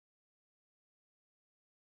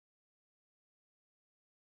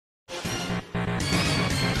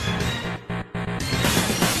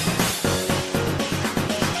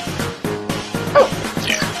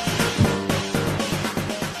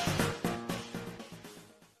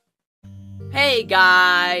Hey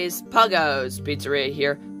guys, Puggo's Pizzeria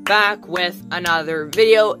here, back with another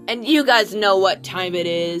video, and you guys know what time it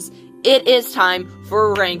is. It is time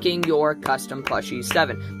for ranking your custom plushies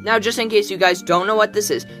 7. Now, just in case you guys don't know what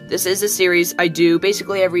this is a series I do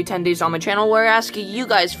basically every 10 days on my channel where I ask you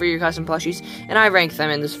guys for your custom plushies, and I rank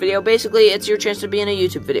them in this video. Basically, it's your chance to be in a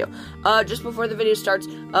YouTube video. Just before the video starts,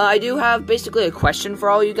 I do have basically a question for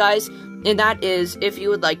all you guys. And that is, if you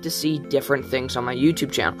would like to see different things on my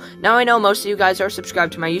YouTube channel. Now, I know most of you guys are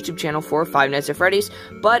subscribed to my YouTube channel for Five Nights at Freddy's,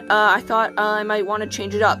 but I thought I might want to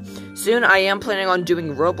change it up. Soon, I am planning on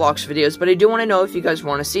doing Roblox videos, but I do want to know if you guys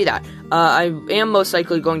want to see that. I am most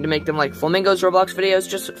likely going to make them like Flamingo's Roblox videos,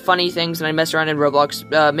 just funny things, and I mess around in Roblox,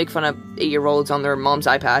 make fun of 8-year-olds on their mom's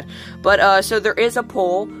iPad. But, so there is a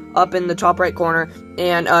poll up in the top right corner,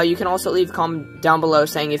 and you can also leave a comment down below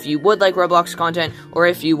saying if you would like Roblox content, or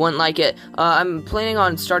if you wouldn't like it. I'm planning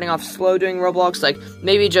on starting off slow doing Roblox, like,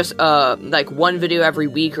 maybe just, like, one video every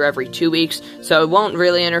week or every 2 weeks, so it won't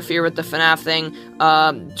really interfere with the FNAF thing.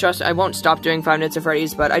 I won't stop doing Five Nights at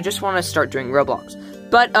Freddy's, but I just want to start doing Roblox.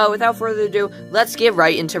 But, without further ado, let's get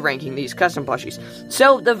right into ranking these custom plushies.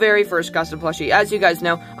 So, the very first custom plushie, as you guys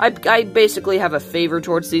know, I basically have a favor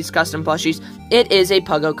towards these custom plushies. It is a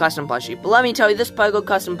Puggo custom plushie. But let me tell you, this Puggo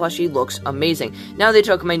custom plushie looks amazing. Now they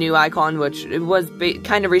took my new icon, which was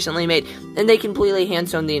kind of recently made, and they completely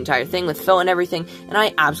hand-sewn the entire thing with felt and everything, and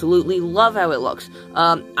I absolutely love how it looks.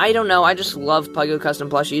 I don't know, I just love Puggo custom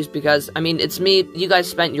plushies because, I mean, it's me. You guys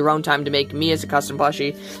spent your own time to make me as a custom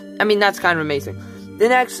plushie. I mean, that's kind of amazing. The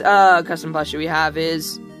next custom plushie we have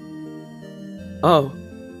is... Oh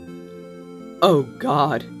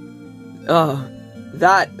god.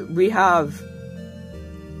 That we have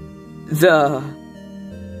the...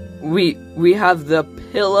 We have the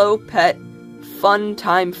Pillow Pet Fun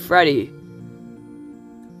Time Freddy.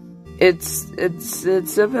 It's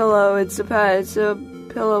a pillow, it's a pet, it's a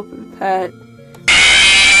pillow pet.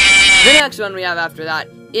 The next one we have after that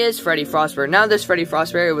is Freddy Frostbear. Now, this Freddy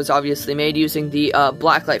Frostbear was obviously made using the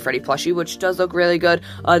Blacklight Freddy plushie, which does look really good.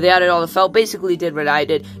 They added all the felt, basically did what I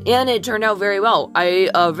did, and it turned out very well. I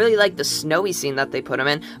really like the snowy scene that they put him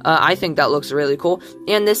in. I think that looks really cool,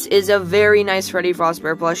 and this is a very nice Freddy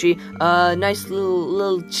Frostbear plushie. Nice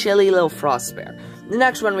little chilly little Frostbear. The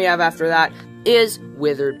next one we have after that is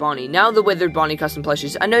Withered Bonnie. Now, the Withered Bonnie custom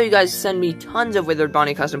plushies. I know you guys send me tons of Withered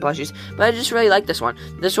Bonnie custom plushies, but I just really like this one.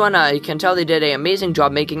 This one, you can tell they did an amazing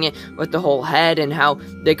job making it with the whole head and how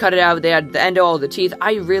they cut it out. They had the end of all the teeth.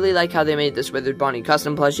 I really like how they made this Withered Bonnie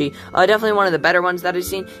custom plushie. Definitely one of the better ones that I've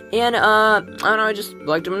seen, and, I don't know, I just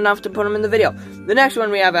liked them enough to put them in the video. The next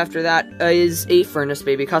one we have after that is a Furnace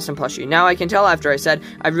Baby custom plushie. Now, I can tell after I said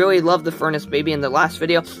I really love the Furnace Baby in the last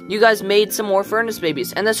video, you guys made some more Furnace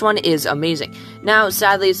Babies, and this one is amazing. Now,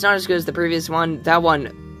 sadly, it's not as good as the previous one. That one,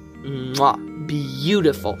 mwah,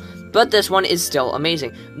 beautiful. But this one is still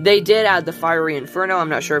amazing. They did add the Fiery Inferno. I'm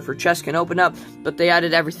not sure if her chest can open up, but they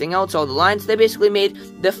added everything else, all the lines. They basically made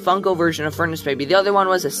the Funko version of Furnace Baby. The other one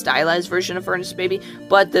was a stylized version of Furnace Baby,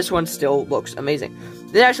 but this one still looks amazing.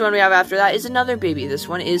 The next one we have after that is another baby. This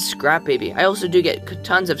one is Scrap Baby. I also do get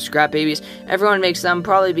tons of Scrap Babies. Everyone makes them,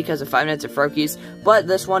 probably because of Five Nights at Freddy's, but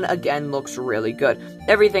this one, again, looks really good.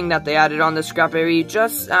 Everything that they added on the Scrap Baby,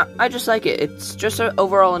 I just like it. It's just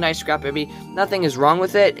overall a nice Scrap Baby. Nothing is wrong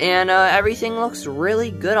with it, and everything looks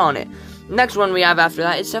really good on it. Next one we have after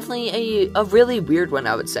that is definitely a really weird one,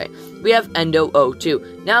 I would say. We have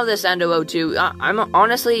Endo02. Now, this Endo02,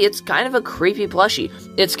 honestly, it's kind of a creepy plushie.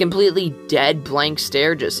 It's completely dead, blank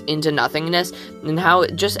stare, just into nothingness, and how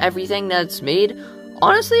just everything that's made.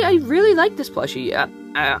 Honestly, I really like this plushie.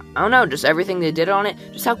 I don't know, just everything they did on it,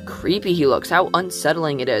 just how creepy he looks, how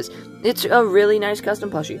unsettling it is. It's a really nice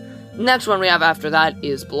custom plushie. Next one we have after that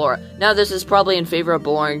is Ballora. Now, this is probably in favor of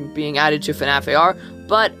Ballora being added to FNAF AR,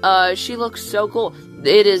 but she looks so cool.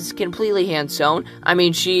 It is completely hand-sewn. I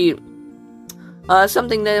mean, something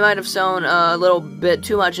they might have sewn a little bit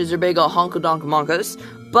too much is her big honka-donka-monkas,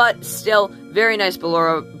 but still, very nice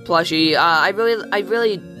Ballora plushie. I really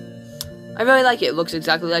like it. It looks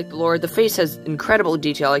exactly like Ballora. The face has incredible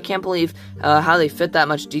detail. I can't believe how they fit that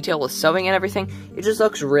much detail with sewing and everything. It just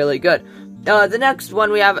looks really good. The next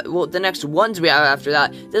one we have, well, the next ones we have after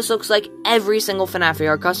that, this looks like every single FNAF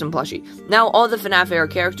AR custom plushie. Now, all the FNAF AR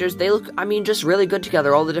characters, they look, I mean, just really good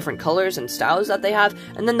together. All the different colors and styles that they have,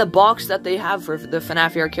 and then the box that they have for the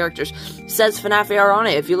FNAF AR characters says FNAF AR on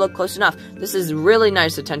it, if you look close enough. This is really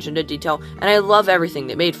nice attention to detail, and I love everything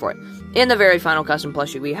they made for it. And the very final custom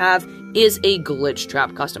plushie we have is a glitch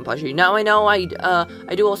trap custom plushie. Now, I know I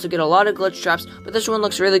do also get a lot of glitch traps, but this one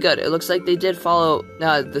looks really good. It looks like they did follow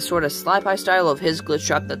the sort of Sly Pie style of his glitch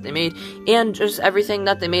trap that they made, and just everything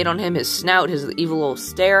that they made on him, his snout, his evil little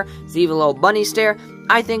stare, his evil little bunny stare,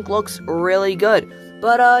 I think looks really good.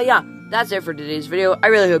 But, yeah, that's it for today's video. I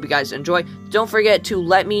really hope you guys enjoy. Don't forget to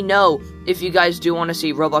let me know if you guys do want to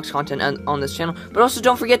see Roblox content on this channel. But also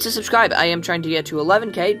don't forget to subscribe. I am trying to get to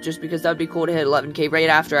 11K, just because that would be cool to hit 11K right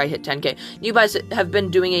after I hit 10K. You guys have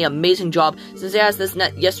been doing an amazing job. Since I asked this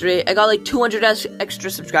net yesterday, I got like 200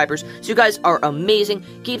 extra subscribers. So you guys are amazing.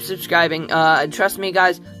 Keep subscribing. Trust me,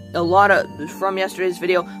 guys. A lot of, from yesterday's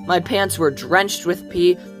video, my pants were drenched with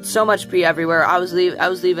pee. So much pee everywhere. I was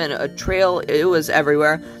leaving a trail. It was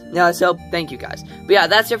everywhere. So thank you guys. But yeah,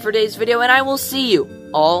 that's it for today's video, and I will see you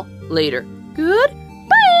all later. Good